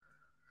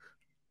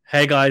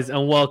Hey guys,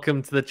 and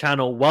welcome to the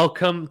channel.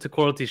 Welcome to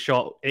Quality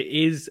Shot. It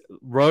is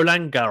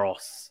Roland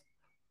Garros.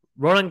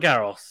 Roland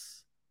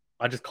Garros.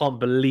 I just can't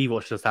believe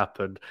what's just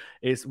happened.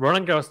 It's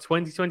Roland Garros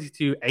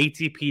 2022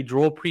 ATP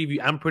draw preview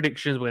and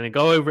predictions. We're going to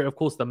go over it. Of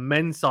course, the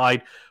men's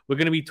side. We're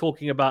going to be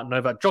talking about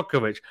Novak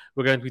Djokovic.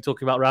 We're going to be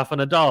talking about Rafa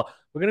Nadal.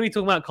 We're going to be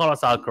talking about Carlos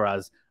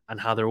Alcaraz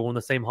and how they're all in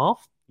the same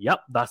half.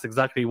 Yep, that's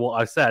exactly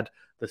what I said.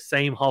 The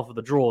same half of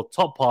the draw.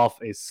 Top half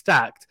is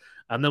stacked.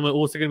 And then we're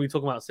also going to be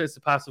talking about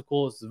Tsitsipas, of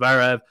course,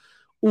 Zverev,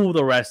 all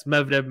the rest.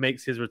 Medvedev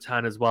makes his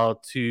return as well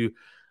to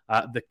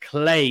the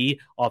clay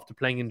after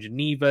playing in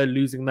Geneva,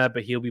 losing there,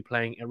 but he'll be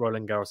playing at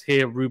Roland Garros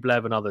here,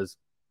 Rublev and others.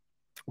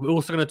 We're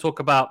also going to talk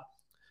about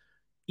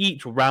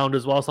each round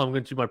as well. So I'm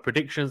going to do my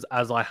predictions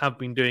as I have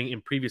been doing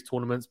in previous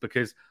tournaments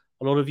because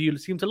a lot of you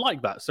seem to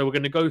like that. So we're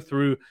going to go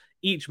through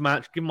each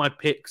match, give my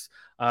picks,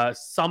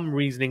 some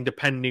reasoning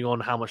depending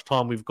on how much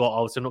time we've got.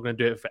 Obviously, I'm not going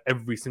to do it for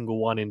every single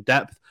one in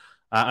depth.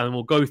 And then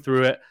we'll go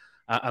through it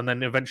and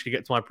then eventually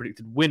get to my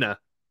predicted winner.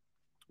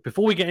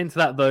 Before we get into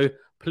that, though,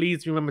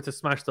 please remember to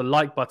smash the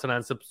like button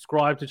and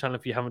subscribe to the channel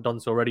if you haven't done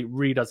so already. It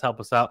really does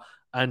help us out.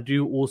 And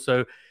do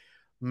also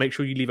make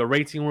sure you leave a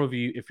rating or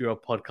review if you're a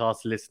podcast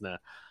listener.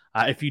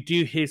 If you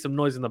do hear some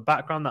noise in the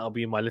background, that'll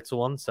be my little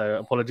one. So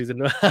apologies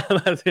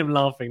as him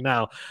laughing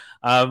now.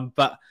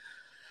 But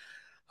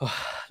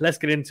let's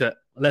get into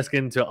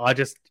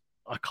it.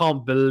 I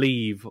can't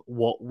believe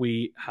what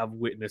we have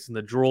witnessed in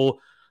the draw.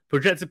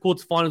 Projected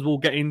quarterfinals we'll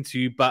get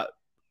into, but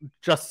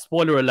just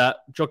spoiler alert,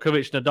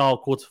 Djokovic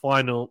Nadal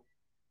quarterfinal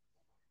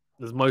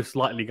is most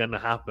likely going to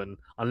happen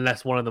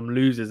unless one of them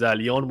loses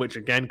early on, which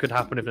again could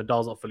happen if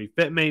Nadal's not fully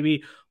fit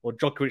maybe, or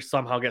Djokovic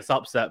somehow gets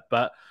upset.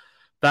 But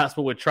that's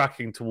what we're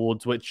tracking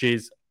towards, which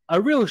is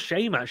a real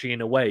shame actually in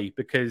a way,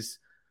 because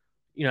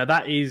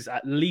that is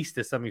at least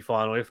a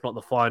semi-final, if not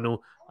the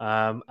final.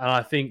 And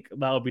I think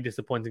that'll be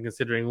disappointing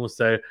considering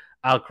also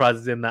Alcaraz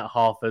is in that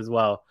half as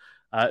well.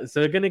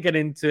 So we're going to get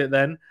into it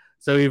then.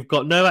 So we've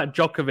got Novak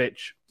Djokovic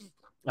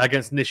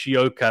against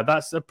Nishioka.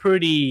 That's a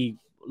pretty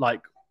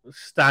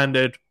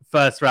standard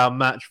first round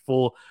match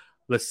for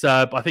the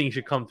Serb. I think he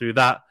should come through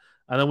that.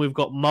 And then we've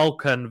got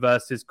Malkan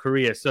versus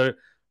Korea. So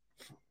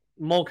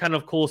Malkan,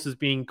 of course, is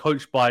being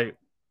coached by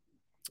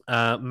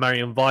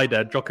Marian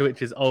Vida,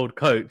 Djokovic's old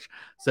coach.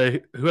 So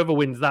whoever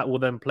wins that will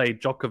then play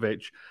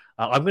Djokovic.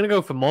 I'm going to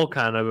go for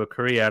Malkan over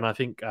Korea, and I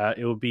think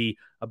it will be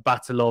a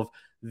battle of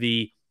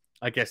the,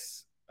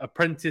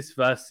 apprentice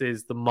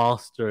versus the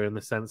master, in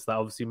the sense that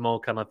obviously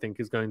Malkan, I think,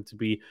 is going to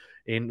be,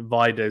 in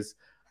Vida's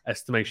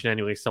estimation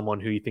anyway, someone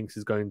who he thinks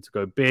is going to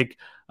go big.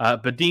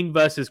 Badin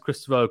versus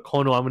Christopher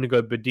O'Connell. I'm going to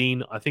go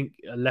Badin. I think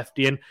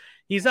lefty-in.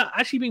 He's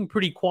actually been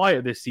pretty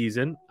quiet this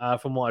season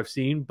from what I've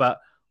seen,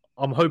 but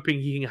I'm hoping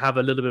he can have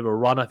a little bit of a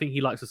run. I think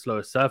he likes the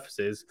slower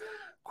surfaces.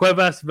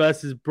 Cuevas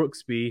versus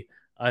Brooksby.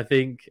 I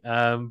think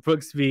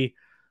Brooksby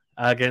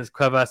against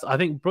Cuevas. I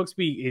think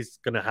Brooksby is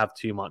going to have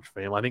too much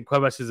for him. I think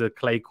Cuevas is a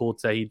clay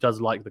courter. He does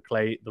like the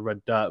clay, the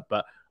red dirt,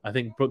 but I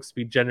think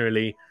Brooksby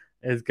generally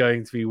is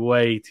going to be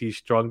way too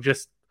strong.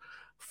 Just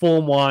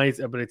form-wise,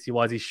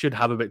 ability-wise, he should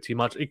have a bit too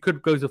much. It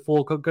could go to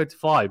 4, could go to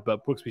 5,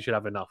 but Brooksby should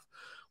have enough.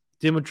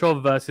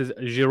 Dimitrov versus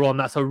Giron.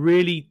 That's a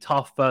really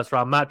tough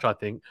first-round match, I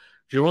think.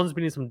 Giron's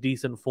been in some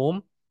decent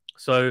form,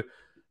 so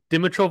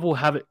Dimitrov will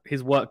have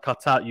his work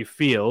cut out, you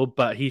feel,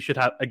 but he should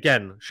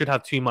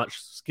have too much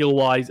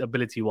skill-wise,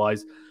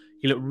 ability-wise.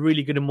 He looked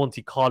really good in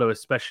Monte Carlo,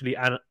 especially,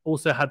 and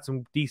also had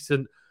some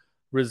decent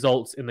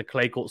results in the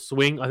clay court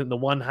swing. I think the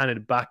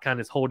one-handed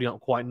backhand is holding up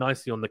quite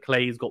nicely on the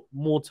clay. He's got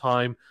more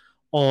time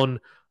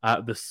on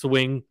the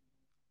swing,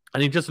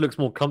 and he just looks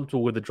more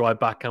comfortable with the dry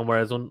backhand,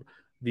 whereas on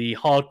the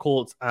hard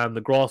courts and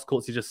the grass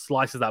courts, he just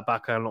slices that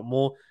backhand a lot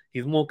more.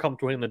 He's more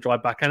comfortable in the dry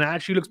backhand. It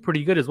actually looks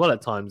pretty good as well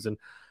at times, and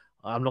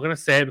I'm not going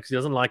to say it because he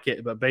doesn't like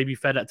it, but baby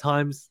fed at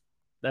times,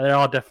 there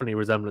are definitely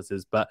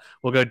resemblances, but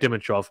we'll go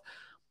Dimitrov.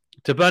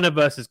 Taberner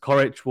versus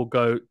Coric, we'll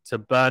go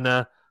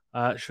Taberner.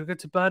 Should we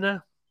go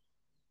Taberner?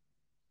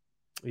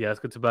 Yeah, let's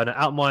go Taberner.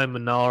 Outmire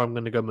Manar, I'm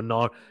going to go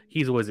Manar.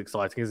 He's always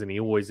exciting, isn't he?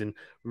 Always in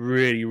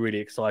really, really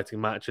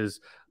exciting matches.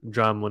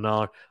 Jan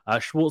Manar.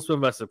 Schwartzman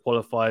versus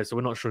qualifier, so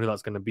we're not sure who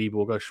that's going to be, but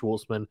we'll go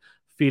Schwartzman.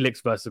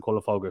 Felix versus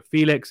qualifier, we'll go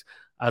Felix.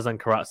 Azan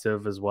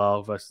Karatsev as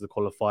well versus the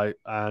qualifier.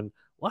 And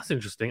that's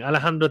interesting.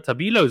 Alejandro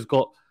Tabilo's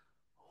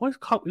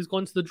he's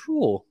gone to the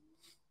draw.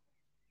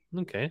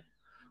 Okay.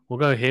 We'll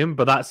go him,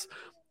 but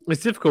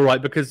it's difficult,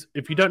 right? Because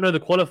if you don't know the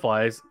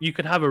qualifiers, you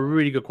could have a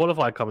really good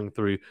qualifier coming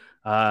through.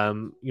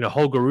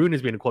 Holger Rune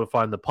has been a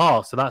qualifier in the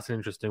past, so that's an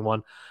interesting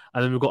one.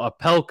 And then we've got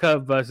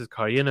Apelka versus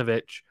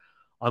Karjanovic.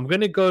 I'm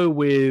going to go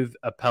with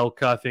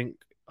Apelka.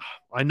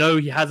 I know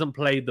he hasn't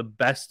played the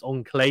best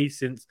on clay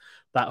since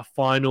that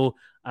final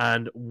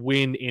and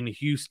win in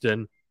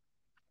Houston,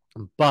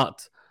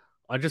 but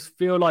I just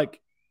feel like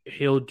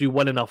he'll do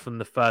well enough in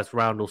the first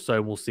round or so,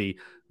 and we'll see.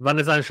 Van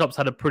der Zandschop's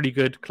had a pretty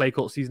good clay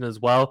court season as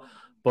well.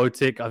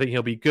 Botic, I think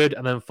he'll be good.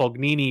 And then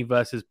Fognini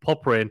versus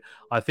Popperin.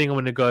 I think I'm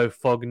going to go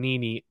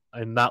Fognini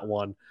in that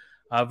one.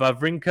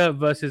 Wawrinka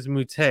versus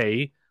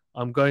Mute.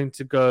 I'm going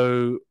to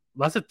go...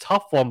 That's a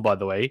tough one, by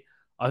the way.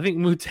 I think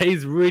Mute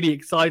is really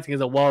exciting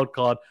as a wild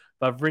card.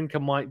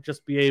 Wawrinka might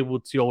just be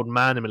able to old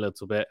man him a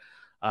little bit.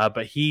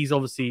 But he's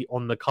obviously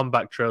on the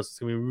comeback trail, so it's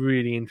going to be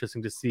really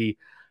interesting to see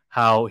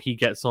how he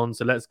gets on.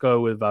 So let's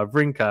go with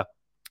Wawrinka.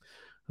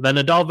 Then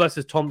Nadal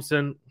versus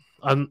Thompson.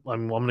 I'm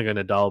going to go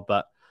Nadal,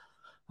 but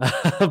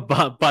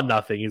but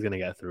nothing. He's going to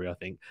get through, I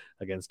think,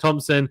 against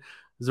Thompson.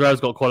 Zverev's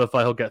got to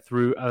qualify. He'll get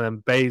through. And then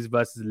Baez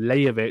versus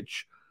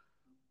Lajovic.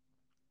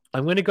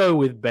 I'm going to go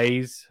with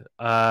Baez.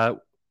 No,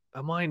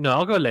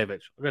 I'll go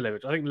Lajovic.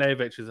 I think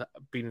Lajovic has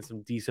been in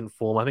some decent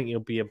form. I think he'll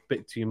be a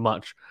bit too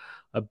much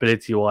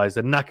ability-wise.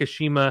 And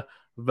Nakashima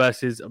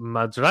versus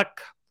Madrak.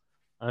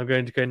 I'm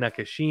going to go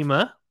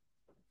Nakashima.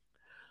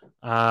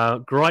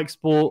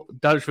 Grykspor,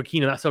 Dalic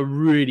Fokina. That's a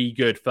really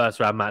good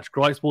first-round match.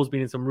 Grykspor's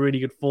been in some really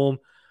good form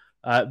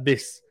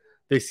this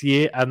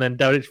year. And then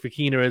Dalic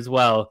Fokina as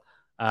well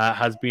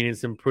has been in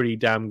some pretty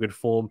damn good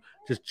form.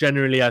 Just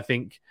generally, I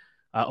think...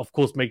 of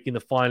course, making the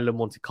final of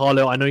Monte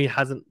Carlo. I know he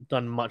hasn't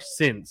done much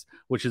since,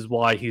 which is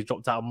why he's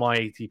dropped out of my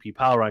ATP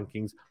power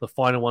rankings. The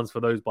final ones for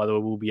those, by the way,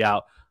 will be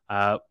out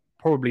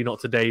probably not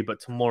today, but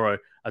tomorrow,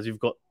 as we've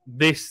got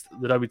the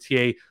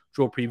WTA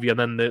draw preview and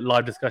then the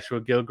live discussion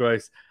with Gil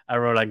Gross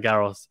and Roland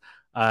Garros.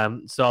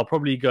 So I'll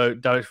probably go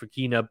Dalic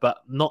Fokina, but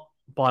not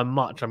by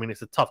much. I mean,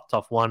 it's a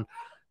tough one.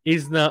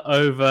 Isner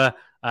over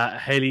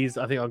Hayes.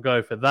 I think I'll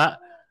go for that.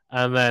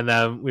 And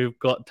then we've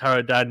got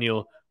Taro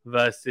Daniel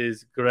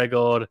versus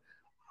Gregor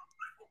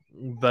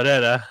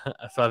Barrera.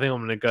 So I think I'm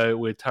going to go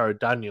with Taro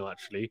Daniel,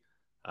 actually.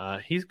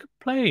 He's a good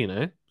player, you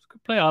know. He's a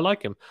good player. I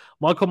like him.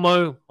 Michael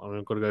Moe,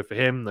 I'm going to go for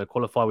him. No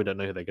qualifier. We don't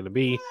know who they're going to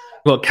be.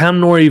 We've got Cam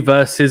Norrie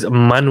versus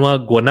Manuel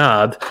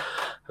Guanad.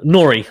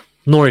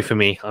 Norrie for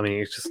me. I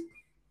mean,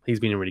 he's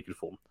been in really good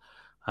form.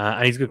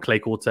 And he's a good clay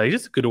courter. He's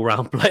just a good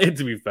all-round player,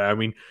 to be fair. I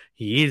mean,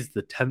 he is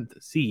the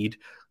 10th seed.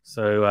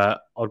 So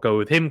I'll go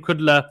with him.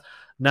 Kudla.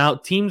 Now,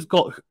 team's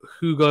got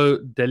Hugo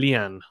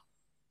Delian.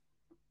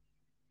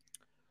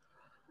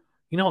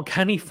 You know what?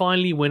 Can he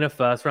finally win a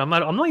first round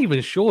match? I'm not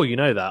even sure, you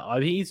know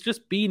that. He's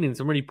just been in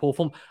some really poor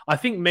form. I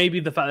think maybe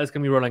the fact that it's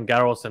going to be Roland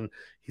Garros and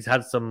he's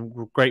had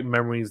some great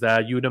memories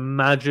there, you would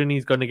imagine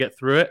he's going to get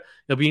through it.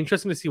 It'll be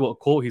interesting to see what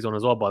court he's on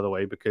as well, by the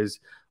way, because,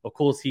 of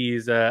course, he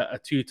is a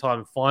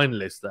two-time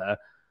finalist there.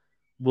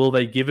 Will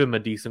they give him a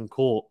decent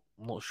court?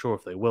 I'm not sure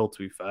if they will, to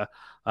be fair.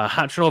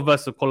 Khachanov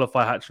versus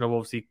qualifier. Khachanov,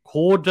 obviously.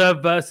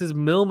 Korda versus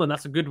Millman.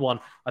 That's a good one.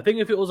 I think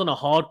if it was on a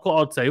hard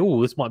court, I'd say,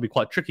 this might be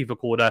quite tricky for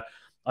Korda.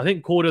 I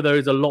think Korda, though,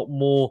 is a lot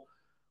more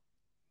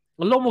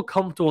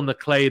comfortable on the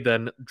clay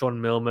than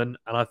John Millman.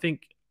 And I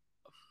think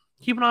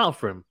keep an eye out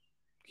for him.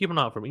 He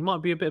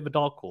might be a bit of a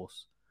dark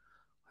horse.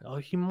 I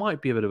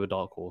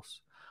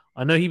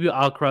know he beat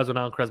Alcaraz when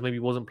Alcaraz maybe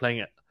wasn't playing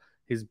at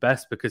his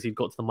best because he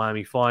got to the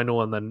Miami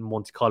final and then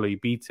Monte Carlo, he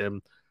beat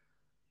him.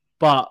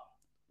 But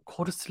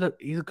Korda,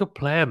 he's a good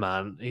player,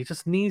 man. He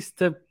just needs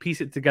to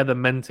piece it together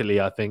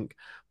mentally, I think,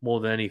 more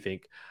than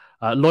anything.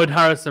 Lloyd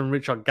Harris and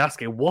Richard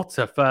Gasquet. What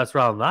a first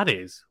round that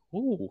is.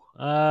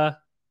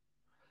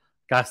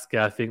 Gasquet,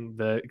 I think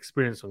the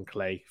experience on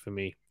clay for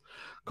me.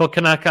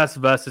 Kokkinakis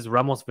versus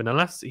Ramos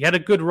Vinolas. He had a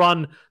good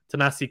run,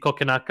 Tanasi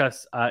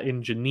Kokkinakis,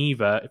 in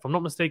Geneva. If I'm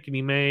not mistaken,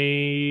 he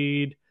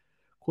made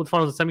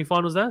quarterfinals and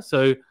semifinals there.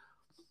 So,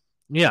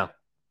 yeah,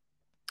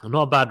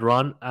 not a bad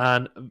run.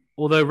 And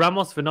although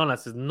Ramos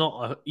Vinolas is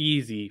not an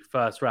easy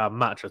first round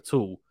match at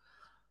all,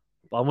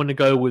 but I'm going to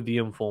go with the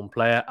informed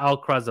player.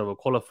 Alcaraz over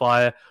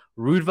qualifier.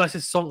 Ruud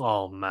versus Song.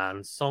 Oh, man.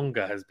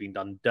 Tsonga has been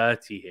done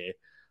dirty here.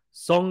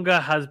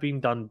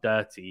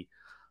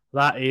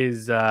 That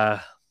is,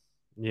 that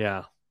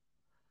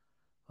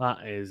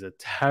is a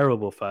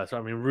terrible first.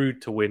 I mean, Ruud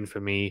to win for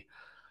me.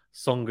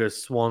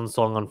 Tsonga's swan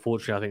song,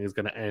 unfortunately, I think is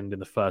going to end in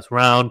the first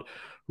round.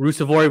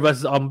 Rusevori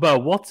versus Umber.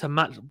 What a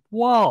match.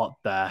 What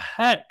the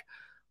heck?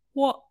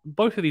 What?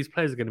 Both of these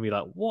players are going to be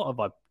like,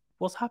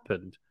 what's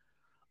happened?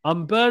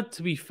 Umber,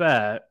 to be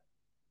fair,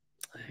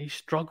 he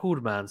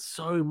struggled, man,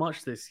 so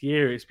much this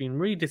year. It's been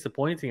really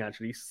disappointing,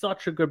 actually. He's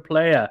such a good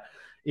player,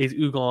 is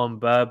Ugo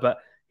Umber, but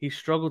he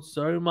struggled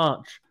so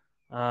much.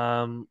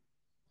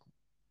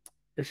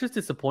 It's just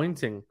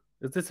disappointing.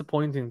 It's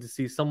disappointing to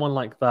see someone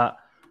like that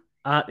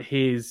at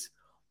his...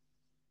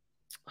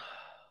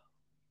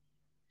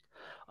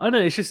 I know,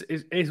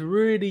 it's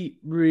really,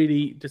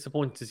 really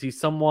disappointing to see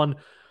someone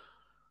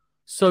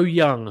so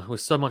young with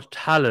so much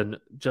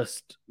talent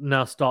just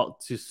now start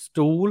to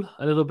stall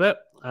a little bit.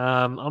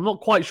 I'm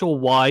not quite sure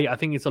why. I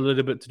think it's a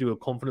little bit to do with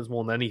confidence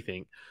more than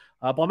anything.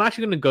 But I'm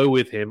actually going to go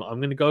with him. I'm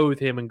going to go with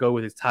him and go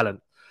with his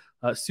talent.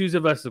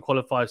 Sousa versus the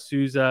qualifier.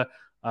 Sousa.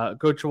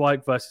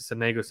 Gojawik versus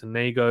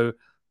Sonego.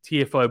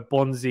 TFO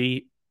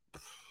Bonzi.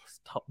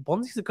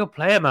 Bonzi's a good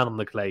player, man, on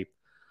the clay.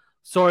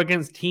 So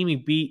against Team, he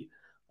beat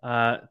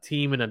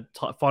Team in a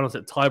final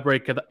set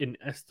tiebreaker in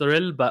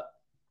Estoril. But,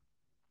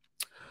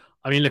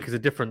 I mean, look, it's a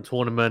different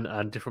tournament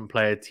and different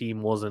player.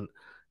 Team wasn't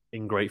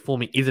in great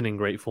form. He isn't in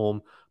great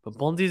form. But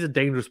Bonzi is a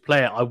dangerous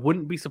player. I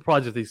wouldn't be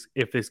surprised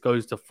if this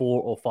goes to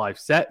 4 or 5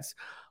 sets.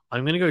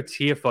 I'm going to go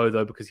TFO,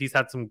 though, because he's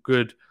had some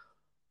good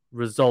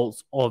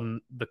results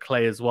on the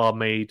clay as well.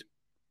 Made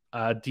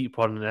a deep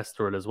run in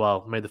Estoril as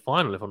well. Made the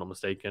final, if I'm not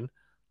mistaken.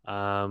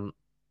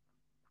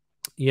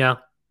 Yeah.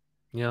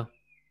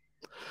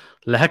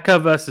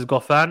 Lehecka versus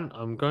Goffin.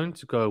 I'm going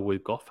to go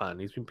with Goffin.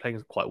 He's been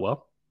playing quite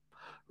well.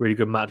 Really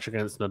good match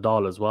against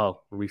Nadal as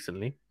well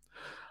recently.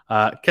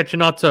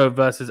 Kechinato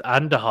versus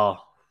Andahar.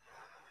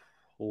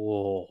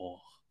 Oh,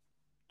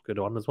 good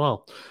one as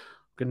well. I'm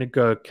going to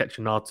go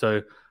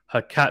Kechinato.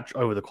 Her catch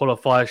over the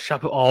qualifier.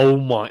 Oh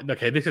my.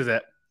 Okay, this is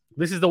it.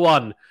 This is the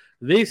one.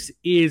 This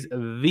is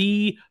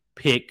the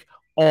pick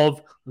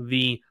of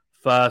the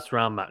first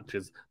round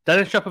matches.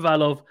 Denis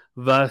Shapovalov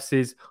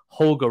versus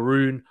Holger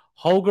Rune.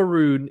 Holger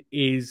Rune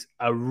is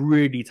a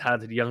really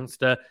talented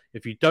youngster.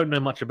 If you don't know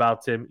much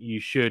about him, you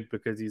should,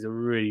 because he's a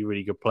really,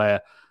 really good player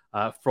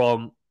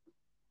from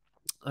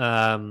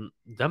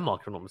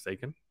Denmark, if I'm not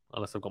mistaken,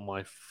 unless I've got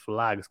my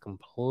flags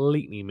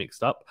completely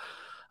mixed up.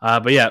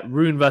 But yeah,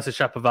 Rune versus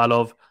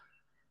Shapovalov.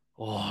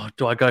 Oh,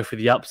 do I go for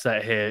the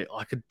upset here?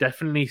 I could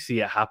definitely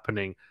see it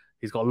happening.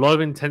 He's got a lot of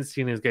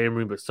intensity in his game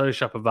room, but so is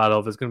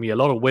Shapovalov. There's going to be a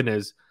lot of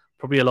winners,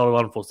 probably a lot of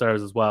unforced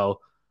errors as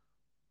well.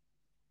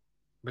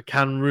 But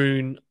can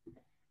Rune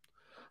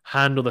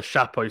handle the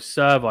Chapo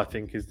serve, I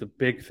think, is the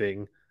big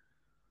thing.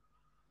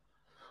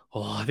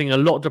 Oh, I think a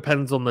lot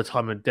depends on the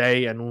time of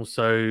day and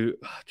also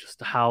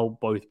just how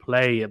both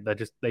play.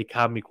 They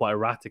can be quite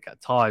erratic at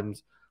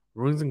times.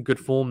 Rune's in good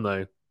form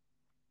though.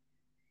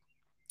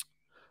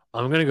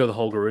 I'm going to go the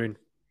Holger Rune.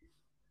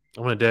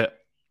 I'm going to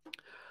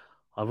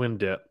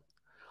do it.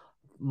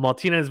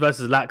 Martinez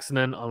versus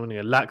Laxinen. I'm going to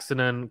go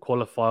Laxinen.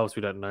 Qualifiers,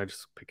 we don't know.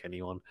 Just pick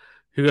anyone.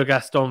 Hugo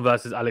Gaston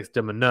versus Alex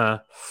de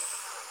Minaur.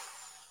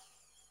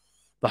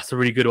 That's a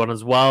really good one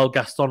as well.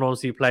 Gaston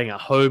obviously playing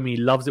at home. He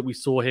loves it. We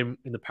saw him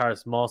in the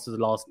Paris Masters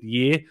last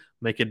year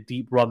make a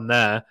deep run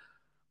there.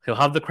 He'll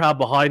have the crowd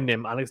behind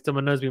him. Alex de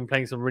Minaur's been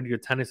playing some really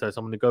good tennis, so I'm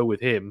going to go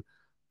with him.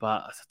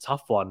 But it's a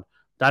tough one.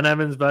 Dan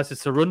Evans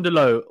versus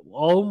Cerundolo.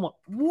 Oh my...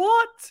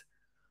 What?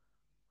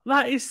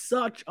 That is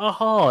such a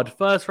hard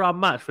first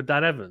round match for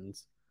Dan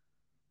Evans.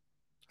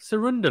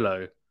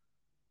 Cerundolo.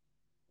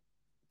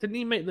 Didn't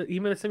he make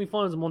the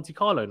semi-finals in Monte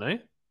Carlo, no?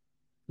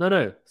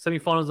 No.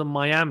 Semi-finals in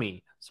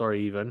Miami.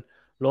 Sorry, even.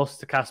 Lost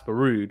to Casper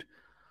Ruud.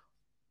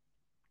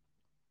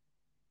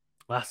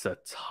 That's a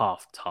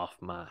tough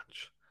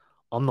match.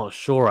 I'm not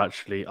sure,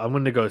 actually. I'm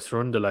going to go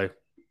Cerundolo.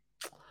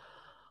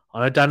 I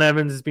know Dan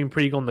Evans has been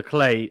pretty good on the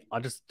clay.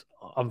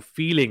 I'm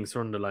feeling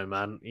Cerundolo,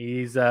 man.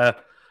 He's a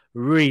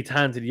really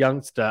talented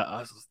youngster.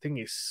 I think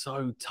it's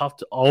so tough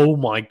to... Oh,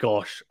 my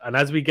gosh. And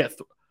as we get...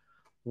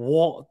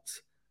 What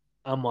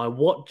am I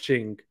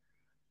watching?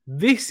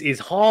 This is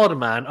hard,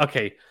 man.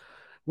 Okay.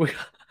 We're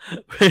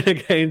going to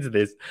get into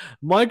this.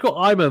 Michael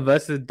Eimer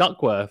versus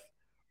Duckworth.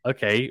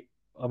 Okay.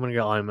 I'm going to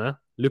go Eimer.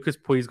 Lucas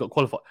Pouille's got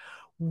qualified.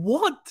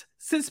 What?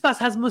 Tsitsipas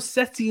has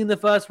Musetti in the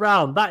first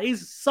round. That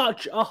is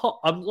such a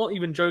hot... I'm not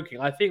even joking.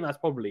 I think that's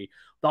probably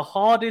the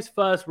hardest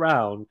first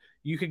round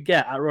you could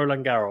get at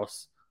Roland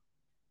Garros.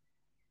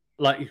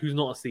 Like, who's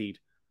not a seed?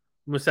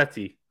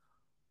 Musetti.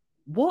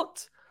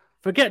 What?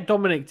 Forget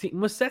Dominic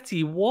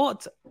Musetti.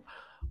 What?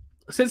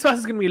 Tsitsipas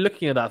is going to be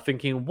looking at that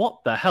thinking,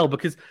 what the hell?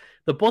 Because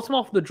the bottom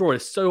half of the draw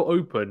is so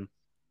open,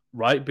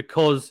 right?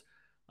 Because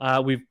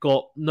we've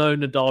got no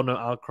Nadal, no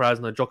Alcaraz,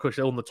 no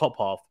Djokovic all in the top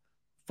half.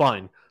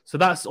 Fine. So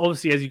that's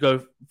obviously as you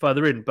go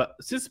further in. But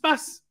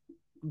Tsitsipas,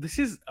 this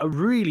is a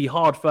really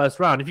hard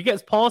first round. If he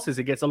gets passes,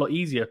 it gets a lot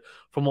easier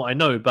from what I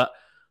know. But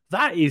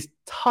that is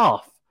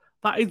tough.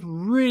 That is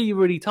really,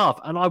 really tough.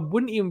 And I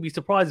wouldn't even be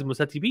surprised if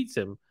Musetti beats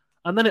him.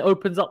 And then it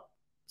opens up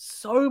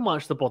so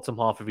much the bottom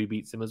half if he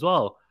beats him as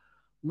well.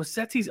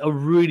 Musetti's a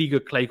really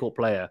good clay court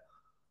player.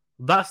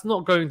 That's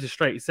not going to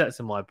straight sets,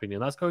 in my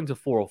opinion. That's going to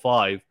 4 or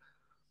 5.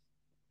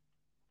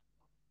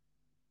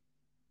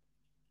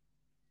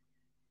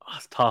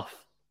 That's tough.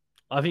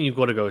 I think you've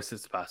got to go with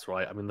Tsitsipas,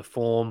 right? I mean, the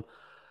form,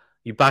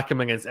 you back him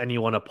against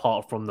anyone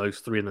apart from those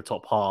 3 in the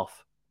top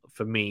half,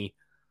 for me.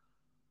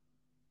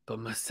 But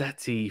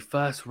Musetti,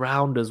 first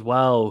round as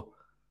well.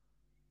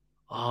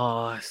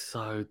 Oh, it's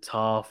so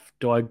tough.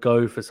 Do I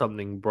go for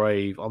something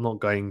brave? I'm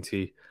not going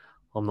to.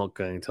 I'm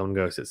going to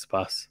go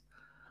Tsitsipas.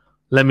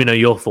 Let me know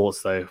your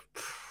thoughts, though.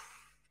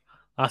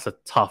 That's a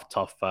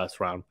tough first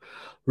round.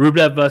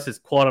 Rublev versus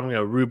Quad. I'm going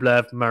to go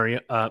Rublev,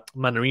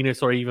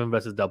 Manarino, even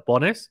versus Del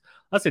Bonis.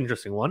 That's an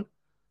interesting one.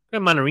 Go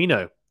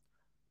Manarino.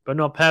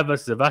 Benoit Paire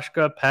versus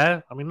Ivashka.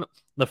 Paire. I mean,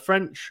 the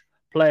French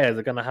players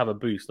are going to have a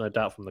boost, no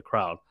doubt, from the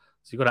crowd.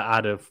 So you've got to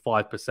add a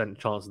 5%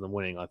 chance of them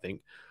winning, I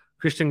think.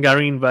 Christian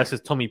Garin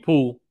versus Tommy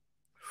Paul.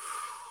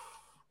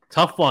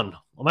 Tough one.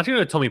 I'm actually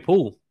going to Tommy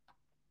Paul.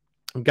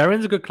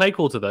 Garin's a good clay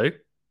quarter, though.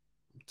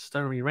 Just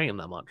don't really rate him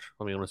that much,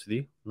 I'll be honest with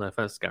you. No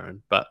offense,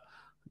 Garin. But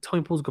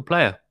Tommy Paul's a good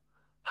player.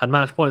 Had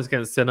match points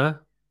against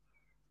Sinner.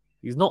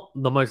 He's not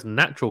the most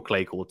natural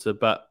clay quarter,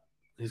 but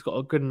he's got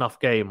a good enough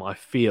game, I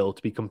feel,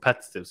 to be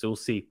competitive. So we'll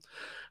see.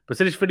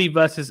 Basilashvili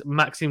versus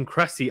Maxime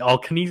Cressy. Oh,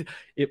 please.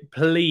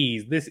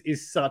 This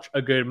is such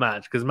a good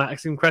match because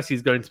Maxime Cressy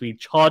is going to be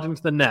charging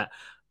to the net.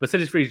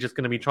 Basilashvili is just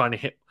going to be trying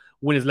to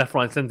win his left,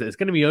 right, and center. It's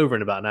going to be over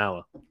in about an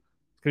hour.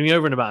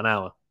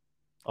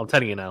 I'm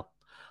telling you now.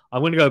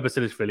 I'm going to go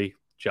Basilashvili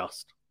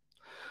just.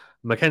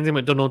 Mackenzie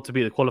McDonald to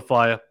beat the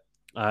qualifier.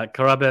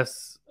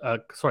 Carabes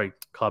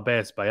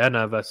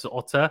Baena versus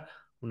Otter.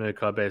 I'm going to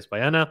go Carabes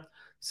Baena.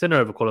 Sinner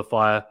over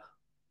qualifier.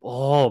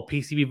 Oh,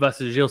 PCB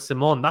versus Gilles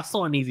Simon. That's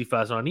not an easy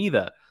first round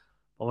either.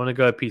 I want to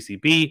go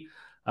PCB.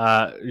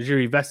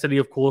 Jiri Vesely,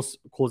 of course,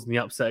 causing the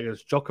upset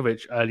against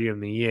Djokovic earlier in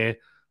the year.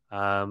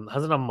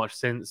 Hasn't done much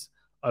since.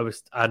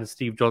 And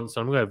Steve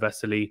Johnson. I'm going to go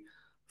Vesely.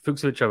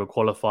 Fuchsovic over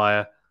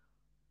qualifier.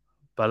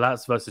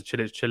 Balaz versus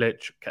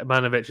Cilic.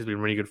 Kecmanovic has been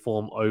in really good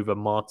form over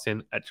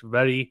Martin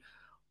Etcheverry.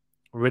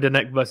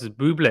 Ridanek versus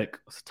Bublik.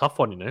 It's a tough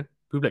one, you know.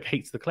 Bublik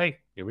hates the clay.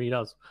 He really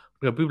does.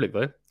 I'm going to go Bublik,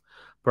 though.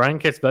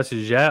 Barankis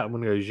versus Ger. I'm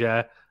going to go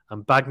Ger.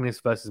 And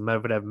Bagnis versus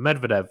Medvedev.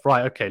 Medvedev.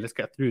 Right, okay, let's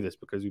get through this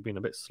because we've been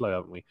a bit slow,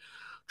 haven't we?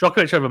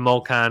 Djokovic over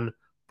Molcan.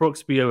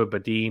 Brooksby over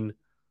Badin.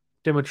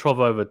 Dimitrov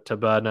over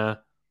Taberner.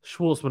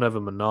 Schwartzman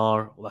over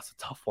Manar. Well, that's a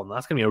tough one.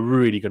 That's going to be a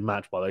really good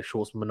match, by the way.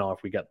 Schwartzman Manar,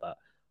 if we get that.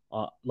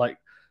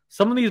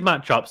 Some of these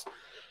matchups,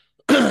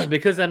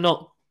 because they're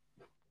not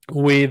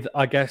with,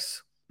 I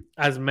guess,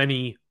 as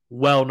many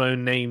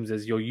well-known names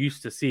as you're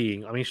used to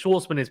seeing. I mean,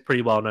 Schwartzman is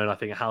pretty well-known, I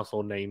think, a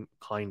household name,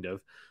 kind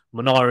of.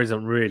 Manar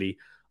isn't really.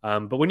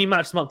 But when you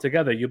match them up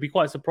together, you'll be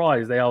quite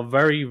surprised. They are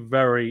very,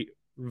 very,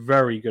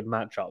 very good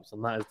matchups,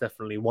 and that is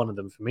definitely one of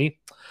them for me.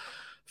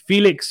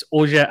 Felix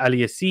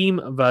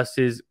Auger-Aliassime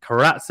versus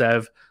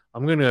Karatsev.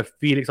 I'm going to go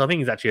Felix. I think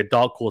he's actually a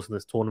dark horse in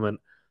this tournament.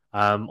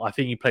 I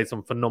think he played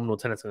some phenomenal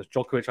tennis against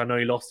Djokovic. I know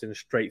he lost in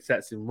straight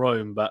sets in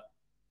Rome, but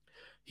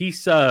he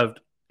served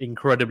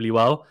incredibly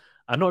well.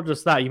 And not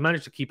just that, he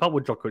managed to keep up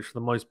with Djokovic for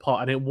the most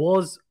part. And it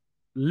was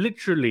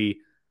literally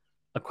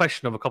a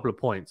question of a couple of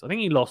points. I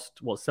think he lost,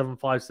 7-5,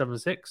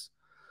 7-6?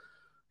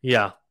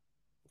 Yeah,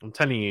 I'm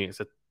telling you,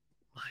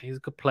 he's a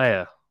good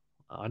player.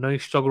 I know he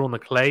struggled on the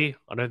clay.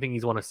 I don't think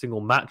he's won a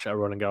single match at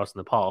Roland Garros in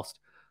the past.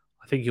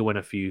 I think he'll win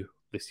a few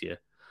this year.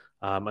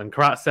 And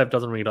Karatsev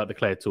doesn't really like the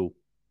clay at all,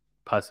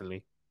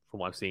 personally,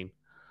 from what I've seen.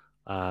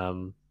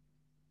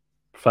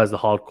 Prefers the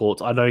hard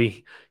courts. I know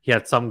he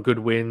had some good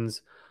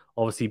wins.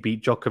 Obviously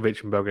beat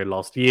Djokovic in Belgrade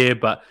last year,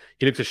 but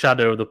he looks a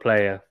shadow of the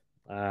player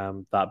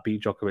that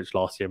beat Djokovic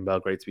last year in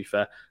Belgrade, to be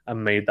fair,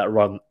 and made that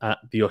run at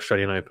the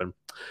Australian Open.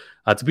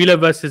 Tabilo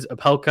versus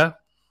Opelka.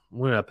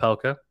 We're going to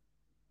Opelka.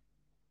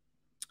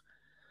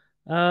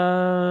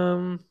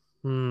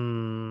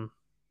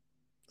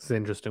 It's an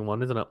interesting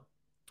one, isn't it?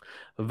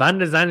 Van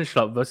der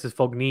Zandschulp versus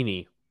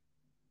Fognini.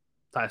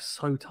 That is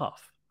so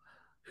tough.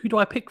 Who do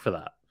I pick for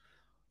that?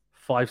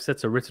 5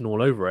 sets are written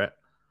all over it.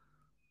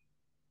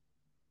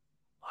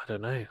 I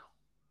don't know.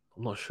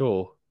 I'm not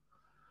sure.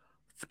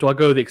 Do I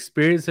go with the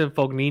experience in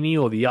Fognini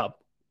or the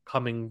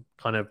upcoming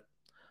kind of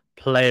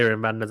player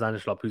in Van der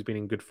Zandschulp who's been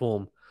in good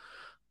form?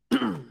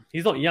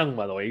 He's not young,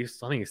 by the way. I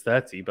think he's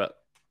 30, but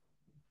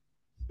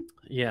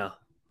yeah.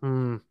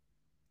 To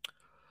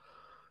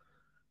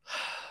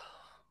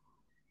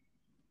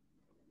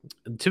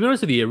be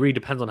honest with you, it really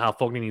depends on how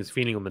Fognini is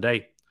feeling on the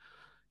day.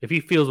 If he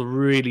feels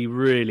really,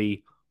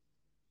 really,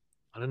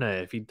 I don't know,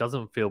 if he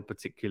doesn't feel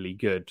particularly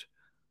good,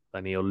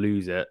 then he'll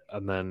lose it,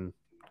 and then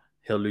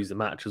he'll lose the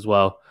match as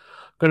well.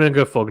 I'm going to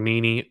go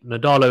Fognini.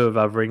 Nadal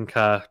over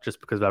Wawrinka, just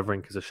because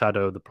Wawrinka is a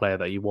shadow of the player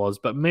that he was.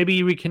 But maybe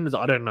he rekindles,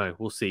 I don't know.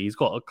 We'll see. He's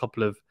got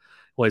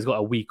he's got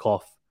a week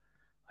off,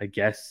 I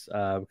guess,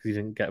 because he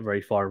didn't get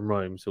very far in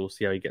Rome. So we'll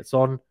see how he gets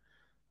on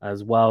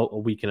as well. A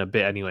week and a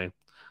bit anyway.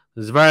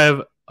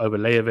 Zverev over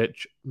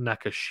Lajovic.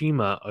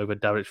 Nakashima over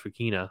Daric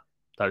Fokina.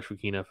 Daric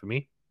Fokina for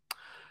me.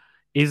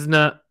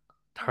 Isner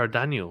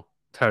Taradaniel.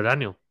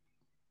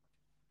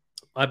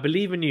 I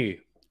believe in you.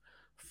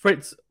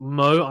 Fritz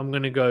Mo, I'm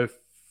going to go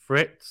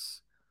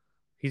Fritz.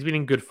 He's been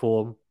in good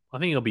form. I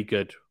think he'll be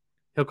good.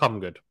 He'll come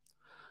good.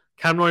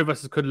 Cam Norrie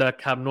versus Kudla.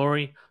 Cam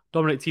Norrie.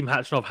 Dominic Thiem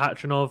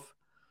Khachanov.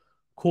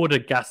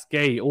 Korda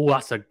Gasquet. Oh,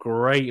 that's a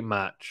great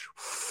match.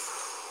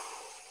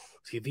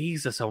 See,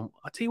 these are some...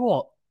 I tell you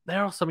what,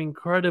 there are some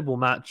incredible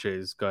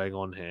matches going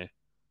on here.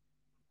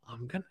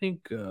 I'm going to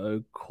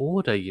go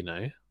Korda, you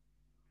know.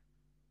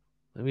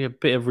 Maybe a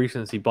bit of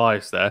recency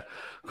bias there.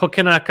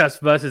 Kokkinakis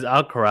versus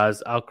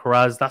Alcaraz.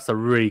 Alcaraz, that's a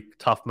really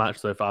tough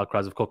match, though, for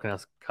Alcaraz if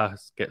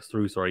Kokkinakis gets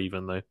through,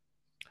 even though.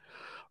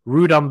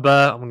 Ruud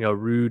Umber. I'm going to go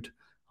Ruud.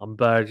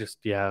 Umber,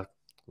 not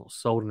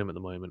sold on him at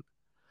the moment.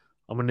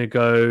 I'm going to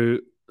go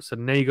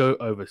Sonego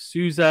over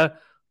Souza.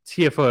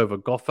 TFO over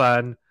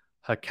Goffin.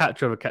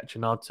 Hakacha over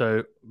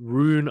Caccianato.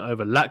 Rune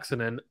over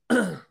Laxonen.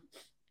 And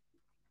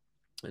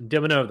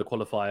Dimino over the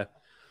qualifier.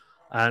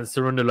 And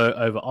Cerundolo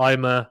over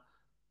Eimer.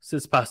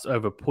 Tsitsipas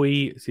over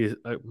Pui. See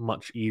a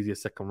much easier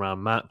second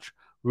round match.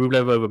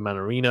 Rublev over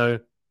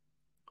Manarino.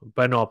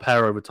 Benoit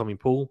Paire over Tommy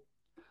Paul.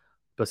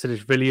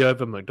 Basilashvili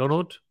over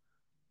McDonald.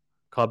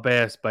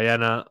 Carbeas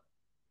Baena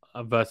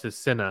versus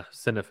Sinner.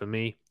 Sinner for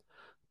me.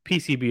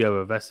 PCB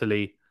over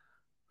Vesely.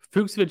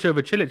 Fuchsovic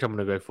over Cilic, I'm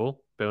going to go for.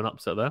 Bit of an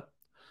upset there.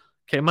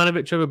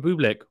 Kecmanovic over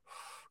Bublik.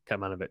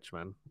 Kecmanovic,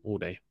 man. All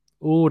day.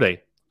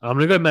 I'm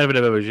going to go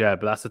Medvedev over Ger,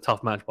 but that's a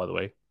tough match, by the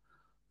way,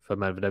 for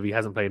Medvedev. He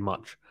hasn't played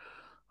much.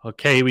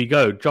 Okay, here we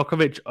go.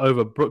 Djokovic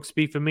over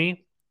Brooksby for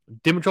me.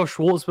 Dimitrov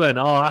Schwartzman.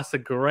 Oh, that's a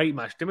great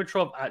match.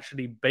 Dimitrov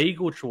actually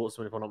bageled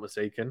Schwartzman, if I'm not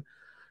mistaken,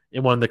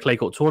 in one of the clay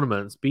court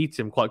tournaments, beat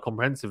him quite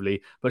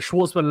comprehensively. But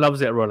Schwartzman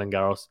loves it at Roland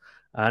Garros,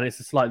 and it's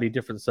a slightly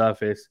different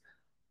surface.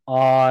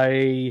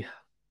 I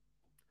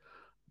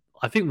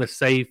think the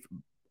safe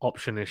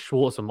option is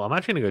Schwartzman. I'm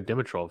actually going to go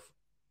Dimitrov.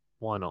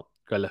 Why not?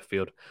 Go left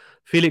field.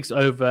 Felix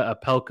over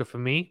Apelka for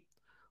me.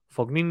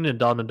 Fognini,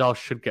 Nadal. Nadal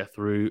should get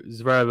through.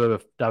 Zverev over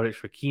David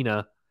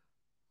Fokina.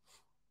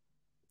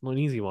 Not an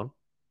easy one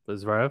for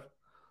Zverev.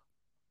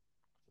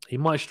 He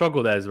might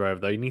struggle there,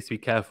 Zverev, though. He needs to be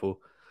careful.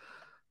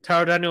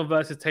 Taro Daniel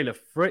versus Taylor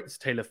Fritz.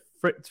 Taylor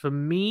Fritz for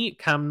me.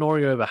 Cam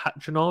Norrie over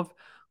Khachanov.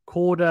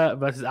 Korda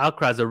versus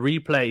Alcaraz. A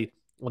replay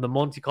on the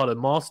Monte Carlo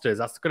Masters.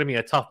 That's going to be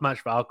a tough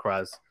match for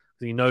Alcaraz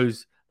because he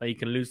knows that he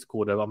can lose to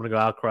Korda. But I'm going to go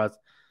Alcaraz.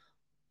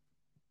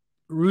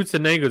 Ruud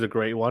Sonego is a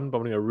great one, but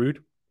I'm going to go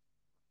Ruud.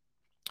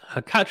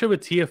 Her catch over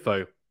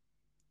TFO.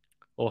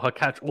 Or her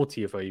catch or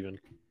TFO even.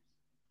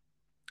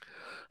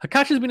 Her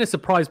catch has been a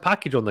surprise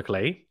package on the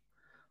clay.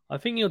 I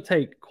think he'll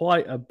take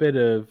quite a bit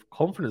of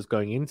confidence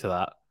going into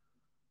that.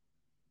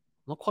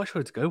 I'm not quite sure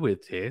who to go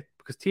with here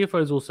because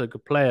TFO is also a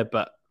good player,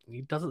 but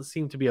he doesn't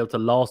seem to be able to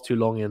last too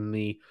long in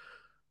the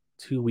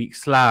 2-week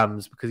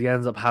slams because he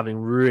ends up having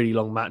really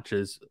long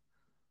matches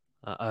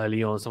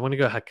early on. So I'm going to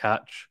go her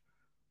catch.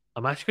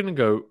 I'm actually going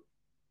to go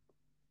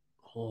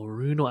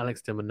Rune or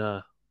Alex de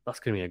Minaur. That's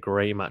going to be a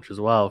great match as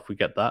well if we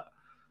get that.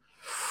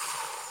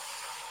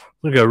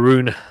 I'm going to go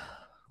Rune.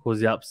 Cause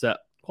the upset.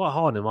 Quite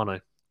hard in, aren't I?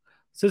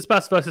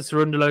 Tsitsipas versus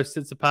Cerundolo.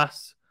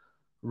 Tsitsipas.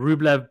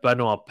 Rublev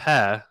Benoit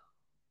pair.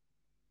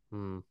 I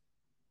mean,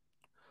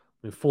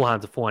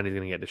 forehand to forehand, he's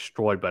going to get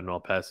destroyed by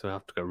Benoit pair, so I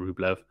have to go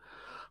Rublev.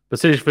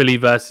 Basilashvili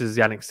versus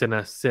Yannick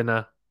Sinner.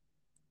 Sinner.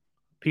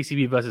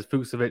 PCB versus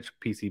Fucsovic.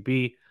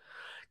 PCB.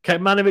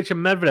 Kekmanovic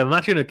and Medvedev. I'm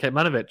actually going to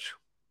Kekmanovic.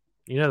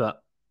 You know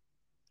that.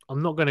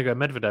 I'm not going to go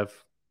Medvedev.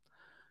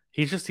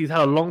 He's had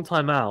a long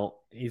time out.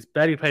 He's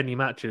barely played any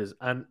matches.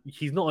 And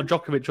he's not a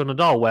Djokovic or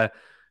Nadal where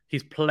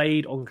he's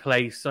played on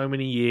clay so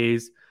many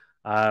years.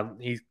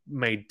 He's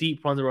made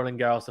deep runs at Roland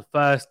Garros. The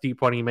first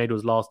deep run he made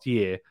was last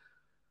year.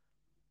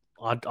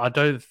 I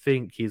don't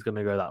think he's going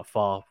to go that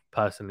far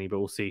personally, but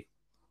we'll see.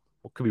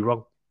 What could be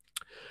wrong?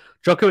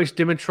 Djokovic,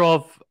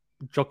 Dimitrov,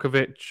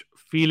 Djokovic,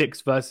 Felix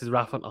versus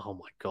Rafa. Oh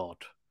my God.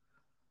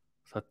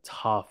 It's a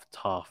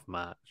tough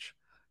match.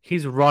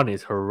 His run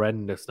is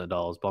horrendous,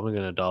 Nadal's, but I'm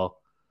going to Nadal.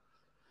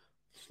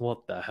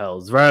 What the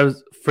hell? Zverev,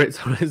 Fritz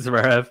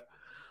Zverev,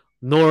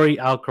 Norrie,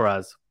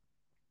 Alcaraz.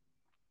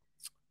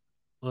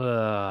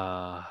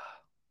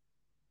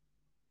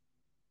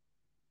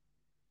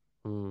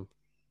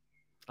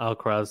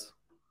 Alcaraz.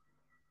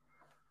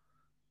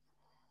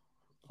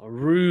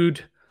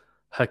 Rude,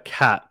 her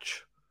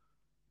catch.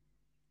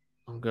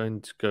 I'm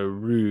going to go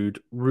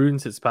Rude. Rune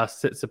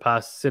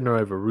Tsitsipas, Sinner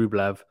over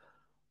Rublev.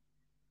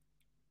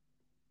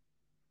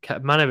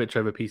 Kekmanovic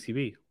over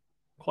PCB.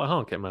 Quite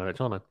hard,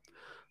 Kekmanovic, aren't I?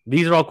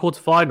 These are our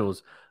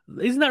quarterfinals.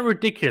 Isn't that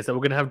ridiculous that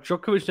we're going to have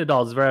Djokovic,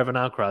 Nadal, Zverev, and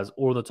Alcaraz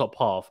all in the top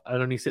half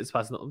and only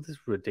Tsitsipas? This is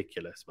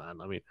ridiculous, man.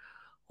 I mean,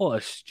 what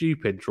a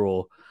stupid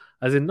draw.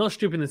 As in, not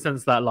stupid in the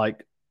sense that,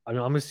 like, I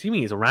mean, I'm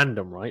assuming it's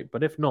random, right?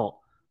 But if not,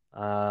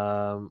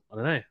 I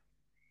don't know.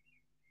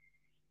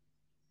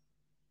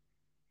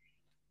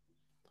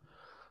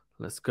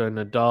 Let's go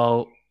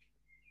Nadal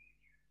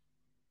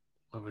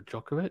over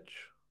Djokovic.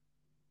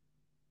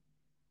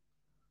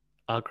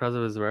 Alcaraz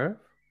over Zverev.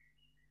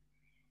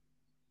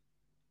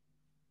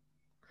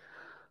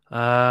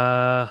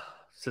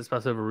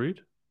 Tsitsipas over Ruud.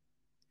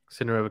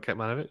 Sinner over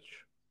Kekmanovic.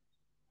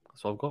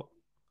 That's what I've got.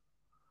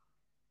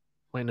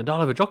 Wait,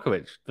 Nadal over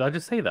Djokovic. Did I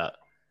just say that?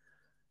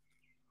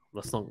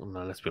 Let's be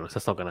honest.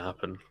 That's not going to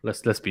happen.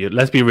 Let's be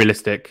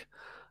realistic.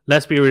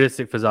 Let's be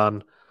realistic for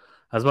Zan.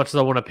 As much as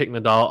I want to pick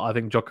Nadal, I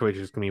think Djokovic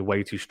is going to be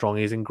way too strong.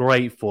 He's in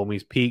great form.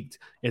 He's peaked.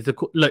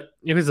 Look,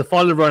 if it's the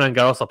final of Roland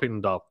Garros, I'll pick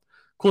Nadal.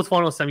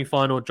 Quarterfinal,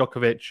 semi-final,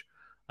 Djokovic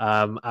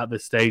at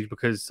this stage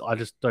because I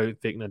just don't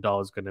think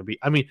Nadal is going to be.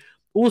 I mean,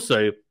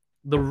 also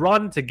the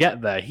run to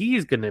get there, he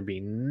is going to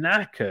be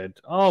knackered.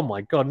 Oh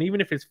my God! And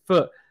even if his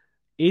foot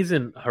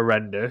isn't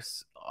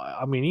horrendous,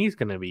 I mean, he's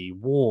going to be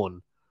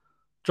worn.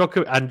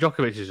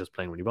 Djokovic is just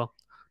playing really well.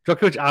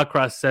 Djokovic,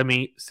 Alcaraz,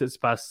 semi.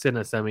 Tsitsipas,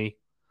 Sinner, semi.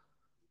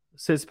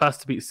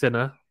 Tsitsipas to beat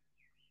Sinner.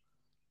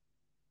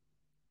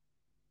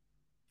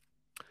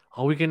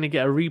 Are we going to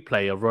get a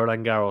replay of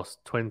Roland Garros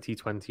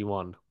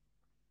 2021?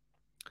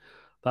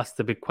 That's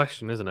the big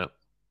question, isn't it?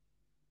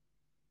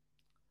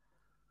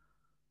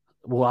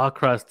 Will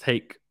Alcaraz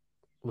take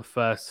the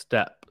first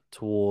step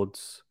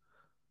towards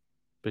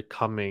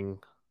becoming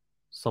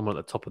someone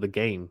at the top of the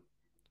game?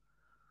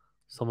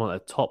 Someone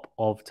at the top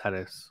of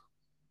tennis?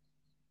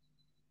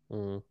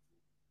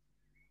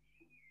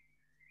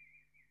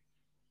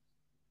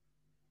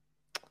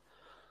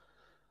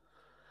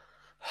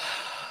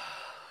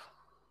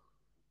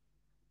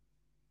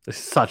 This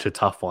is such a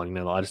tough one,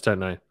 I just don't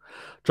know.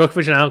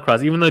 Djokovic and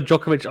Alcaraz, even though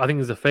Djokovic, I think,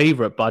 is a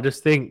favourite, but I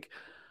just think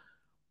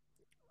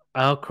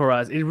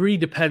Alcaraz, it really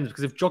depends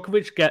because if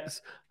Djokovic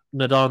gets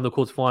Nadal in the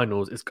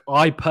quarterfinals.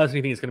 I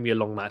personally think it's going to be a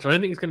long match. I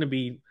don't think it's going to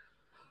be.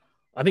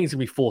 I think it's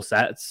going to be 4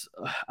 sets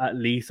at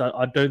least.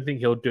 I don't think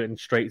he'll do it in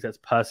straight sets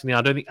personally.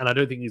 I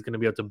don't think he's going to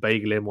be able to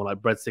bagel him or like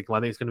breadstick him. I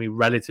think it's going to be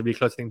relatively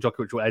close. I think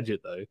Djokovic will edge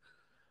it though.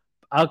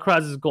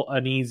 Alcaraz has got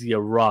an easier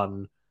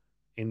run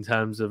in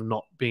terms of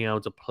not being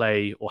able to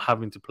play or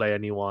having to play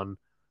anyone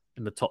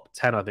in the top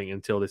 10, I think,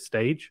 until this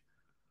stage.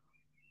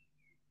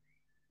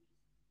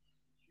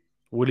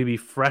 Will he be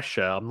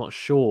fresher? I'm not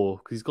sure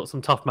because he's got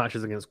some tough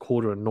matches against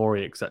Korda and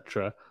Nori,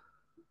 etc.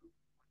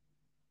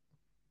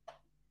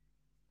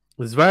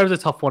 Zverev's a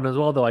tough one as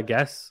well, though, I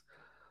guess.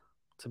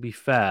 To be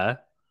fair,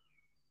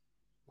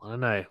 I don't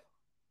know.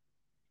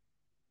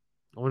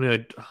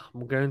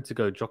 I'm going to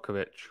go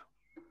Djokovic.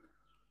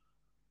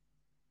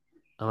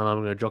 And then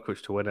I'm going to go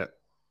Djokovic to win it.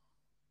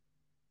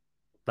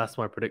 That's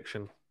my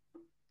prediction.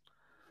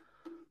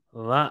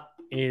 That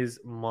is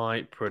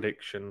my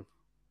prediction.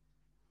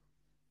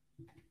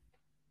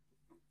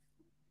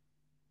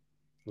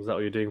 Is that what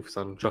you're doing for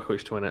son?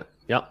 Djokovic to win it?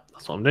 Yep,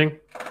 that's what I'm doing.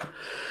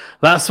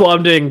 That's what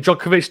I'm doing.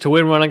 Djokovic to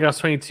win Roland Garros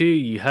 22.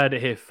 You heard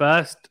it here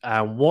first.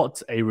 And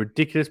what a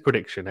ridiculous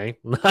prediction, eh?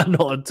 Not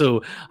at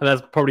all. And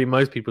that's probably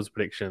most people's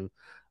prediction.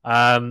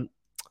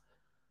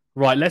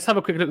 Right, let's have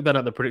a quick look then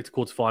at the predicted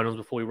quarterfinals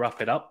before we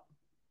wrap it up.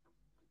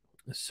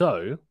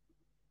 So,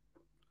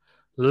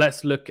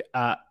 let's look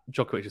at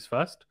Djokovic's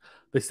first.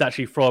 This is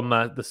actually from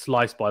the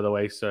Slice, by the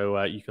way,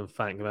 so you can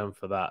thank them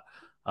for that.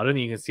 I don't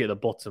think you can see at the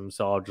bottom,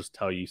 so I'll just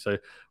tell you. So,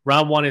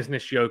 round 1 is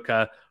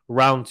Nishioka,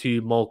 round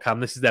 2, Molcan.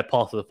 This is their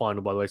path to the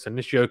final, by the way. So,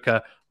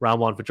 Nishioka, round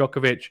 1 for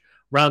Djokovic,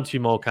 round 2,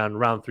 Molcan,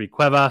 round 3,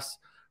 Cuevas,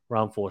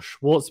 round 4,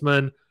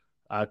 Schwartzman,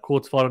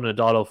 quarterfinal,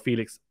 Nadal,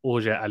 Felix,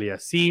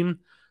 Auger-Aliassime,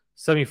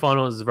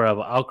 semi-final,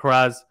 Zverev,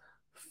 Alcaraz,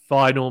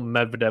 final,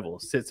 Medvedev or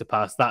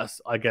Tsitsipas.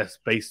 That's, I guess,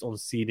 based on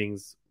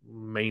seedings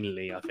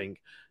mainly, I think,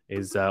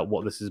 is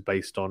what this is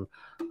based on.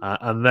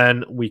 And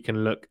then we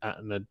can look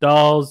at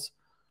Nadal's.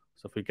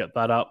 So if we get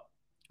that up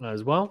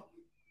as well.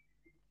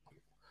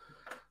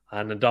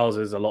 And Nadal's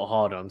is a lot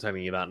harder, I'm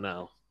telling you that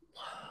now.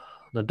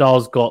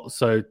 Nadal's got,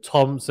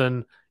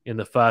 Thompson in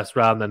the first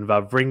round, then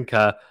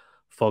Wawrinka,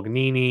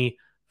 Fognini,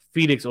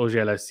 Felix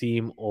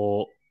Auger-Aliassime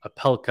or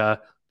Opelka,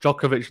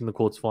 Djokovic in the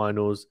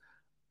quarterfinals,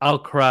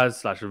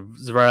 Alcaraz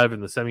 / Zverev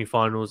in the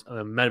semifinals, and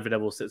then Medvedev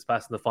will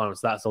Tsitsipas in the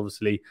finals. So that's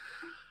obviously,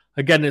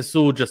 again, it's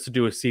all just to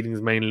do with seedings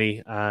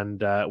mainly,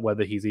 and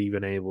whether he's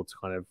even able to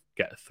kind of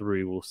get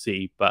through, we'll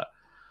see. But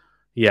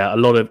yeah, a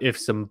lot of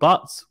ifs and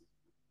buts.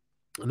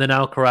 And then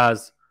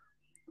Alcaraz,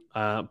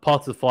 part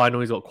of the final,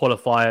 he's got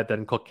qualifier,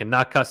 then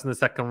Kokkinakis in the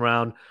second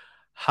round,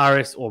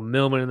 Harris or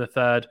Millman in the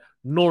third,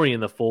 Nori in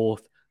the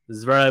fourth,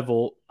 Zverev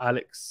or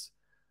Alejandro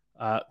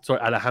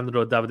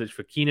Davidovich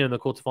Fokina in the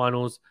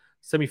quarterfinals,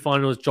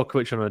 semi-finals,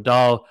 Djokovic and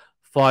Nadal,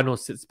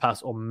 finals,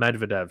 Tsitsipas or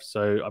Medvedev.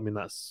 So, I mean,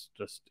 that's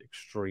just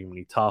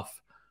extremely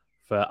tough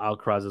for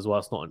Alcaraz as well.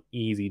 It's not an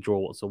easy draw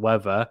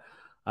whatsoever.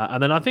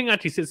 And then I think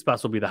actually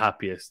Tsitsipas will be the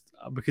happiest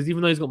because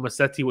even though he's got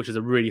Musetti, which is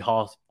a really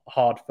hard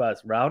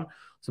first round,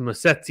 so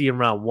Musetti in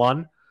round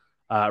 1,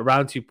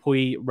 round 2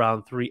 Pui,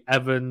 round 3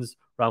 Evans,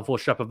 round 4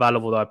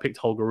 Shapovalov, although I picked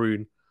Holger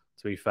Rune,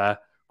 to be fair.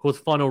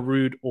 Quarterfinal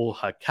Ruud or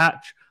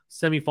Hurkacz,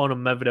 semi-final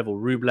Medvedev or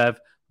Rublev,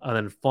 and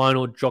then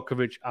final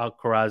Djokovic,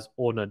 Alcaraz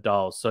or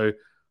Nadal. So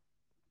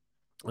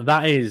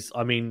that is,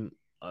 I mean,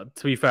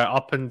 to be fair,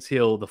 up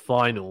until the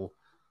final,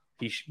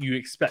 you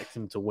expect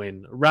him to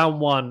win.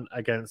 Round 1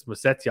 against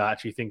Musetti, I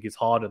actually think is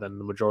harder than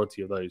the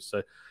majority of those.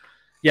 So,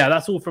 yeah,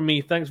 that's all from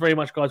me. Thanks very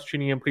much, guys, for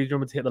tuning in. Please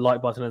remember to hit the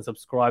like button and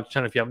subscribe to the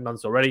channel if you haven't done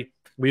so already.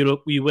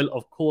 We will,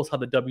 of course, have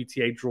the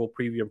WTA draw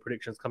preview and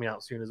predictions coming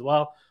out soon as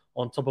well.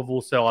 On top of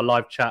also our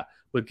live chat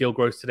with Gil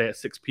Gross today at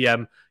 6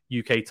 p.m.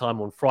 UK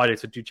time on Friday.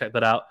 So do check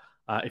that out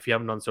if you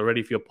haven't done so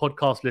already. If you're a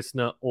podcast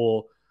listener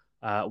or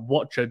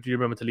watcher, do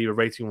remember to leave a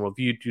rating or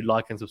review. Do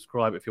like and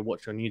subscribe if you're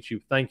watching on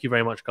YouTube. Thank you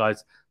very much,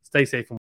 guys. Stay safe.